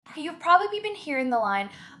You've probably been hearing the line,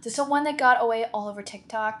 "This is the one that got away" all over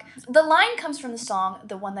TikTok. The line comes from the song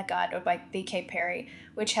 "The One That Got Away" by Katy Perry,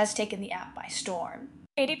 which has taken the app by storm.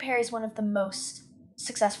 Katy Perry is one of the most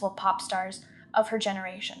successful pop stars of her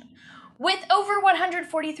generation. With over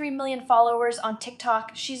 143 million followers on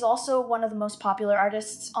TikTok, she's also one of the most popular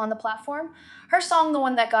artists on the platform. Her song, "The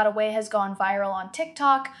One That Got Away," has gone viral on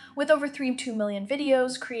TikTok, with over 3.2 million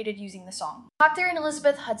videos created using the song. Catherine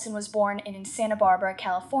Elizabeth Hudson was born in Santa Barbara,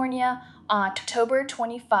 California, on October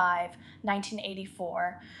 25,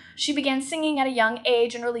 1984. She began singing at a young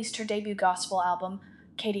age and released her debut gospel album,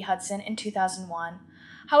 Katy Hudson, in 2001.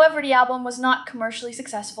 However, the album was not commercially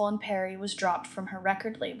successful and Perry was dropped from her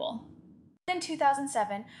record label. In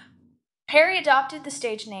 2007, Perry adopted the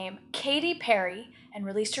stage name Katy Perry and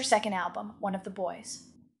released her second album, One of the Boys.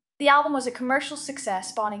 The album was a commercial success,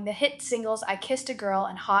 spawning the hit singles I Kissed a Girl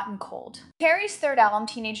and Hot and Cold. Perry's third album,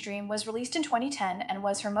 Teenage Dream, was released in 2010 and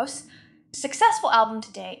was her most successful album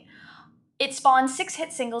to date. It spawned 6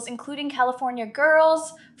 hit singles, including California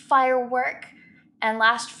Girls, Firework, and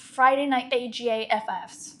Last Friday Night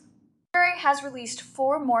AGAFFs. Perry has released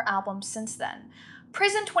 4 more albums since then.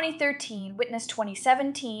 Prison 2013, Witness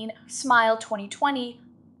 2017, Smile 2020,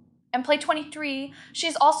 and Play 23. She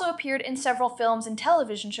has also appeared in several films and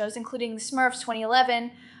television shows, including The Smurfs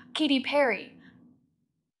 2011, Katy Perry,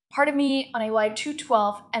 Part of Me on AY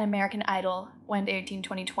 212, and American Idol 1/18,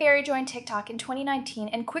 2020. Perry joined TikTok in 2019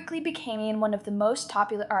 and quickly became one of the most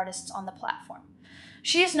popular artists on the platform.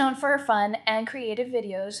 She is known for her fun and creative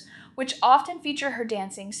videos, which often feature her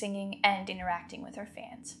dancing, singing, and interacting with her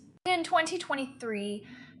fans. In 2023,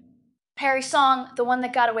 Perry's song, "The One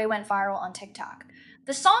That Got Away," went viral on TikTok.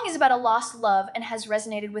 The song is about a lost love and has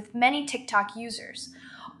resonated with many TikTok users.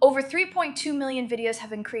 Over 3.2 million videos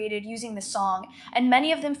have been created using the song, and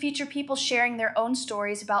many of them feature people sharing their own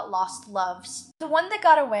stories about lost loves. "The One That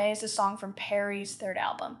Got Away" is a song from Perry's third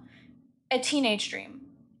album, A Teenage Dream.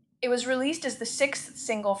 It was released as the 6th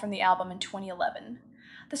single from the album in 2011.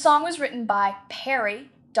 The song was written by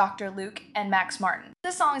Perry, Dr. Luke, and Max Martin.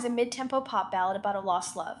 This song is a mid-tempo pop ballad about a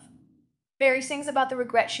lost love. Perry sings about the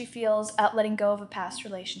regret she feels at letting go of a past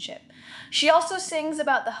relationship. She also sings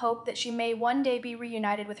about the hope that she may one day be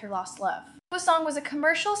reunited with her lost love. The song was a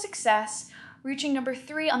commercial success, reaching number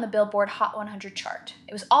 3 on the Billboard Hot 100 chart.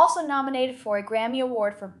 It was also nominated for a Grammy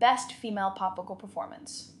Award for Best Female Pop Vocal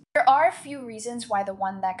Performance. There are a few reasons why "The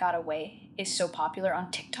One That Got Away" is so popular on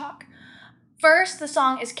TikTok. First, the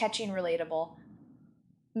song is catchy and relatable.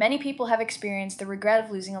 Many people have experienced the regret of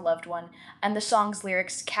losing a loved one, and the song's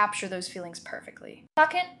lyrics capture those feelings perfectly.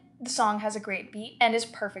 Second, the song has a great beat and is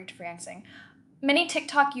perfect for dancing. Many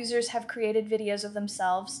TikTok users have created videos of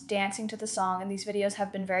themselves dancing to the song, and these videos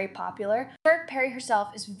have been very popular. Third, Perry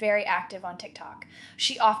herself is very active on TikTok.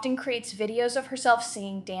 She often creates videos of herself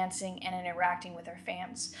singing, dancing, and interacting with her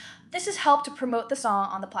fans. This has helped to promote the song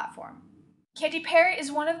on the platform. Katy Perry is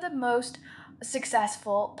one of the most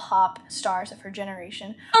successful pop stars of her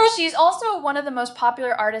generation. She's also one of the most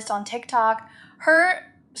popular artists on TikTok.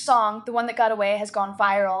 Her song, "The One That Got Away," has gone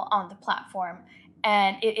viral on the platform,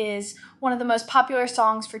 and it is one of the most popular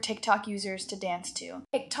songs for TikTok users to dance to.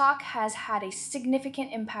 TikTok has had a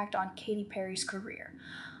significant impact on Katy Perry's career.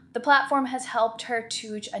 The platform has helped her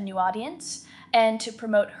to reach a new audience and to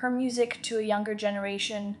promote her music to a younger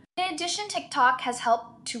generation. In addition, TikTok has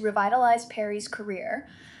helped to revitalize Perry's career.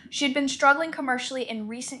 She had been struggling commercially in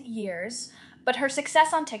recent years, but her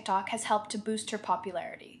success on TikTok has helped to boost her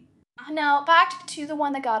popularity. Now, back to "The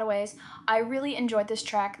One That Got Away." I really enjoyed this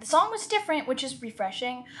track. The song was different, which is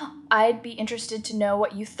refreshing. I'd be interested to know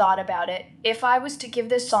what you thought about it. If I was to give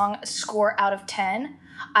this song a score out of 10,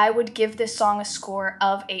 I would give this song a score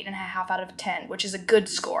of 8.5 out of 10, which is a good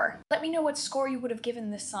score. Let me know what score you would have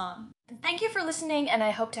given this song. Thank you for listening, and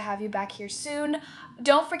I hope to have you back here soon.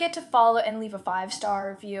 Don't forget to follow and leave a 5-star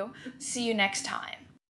review. See you next time.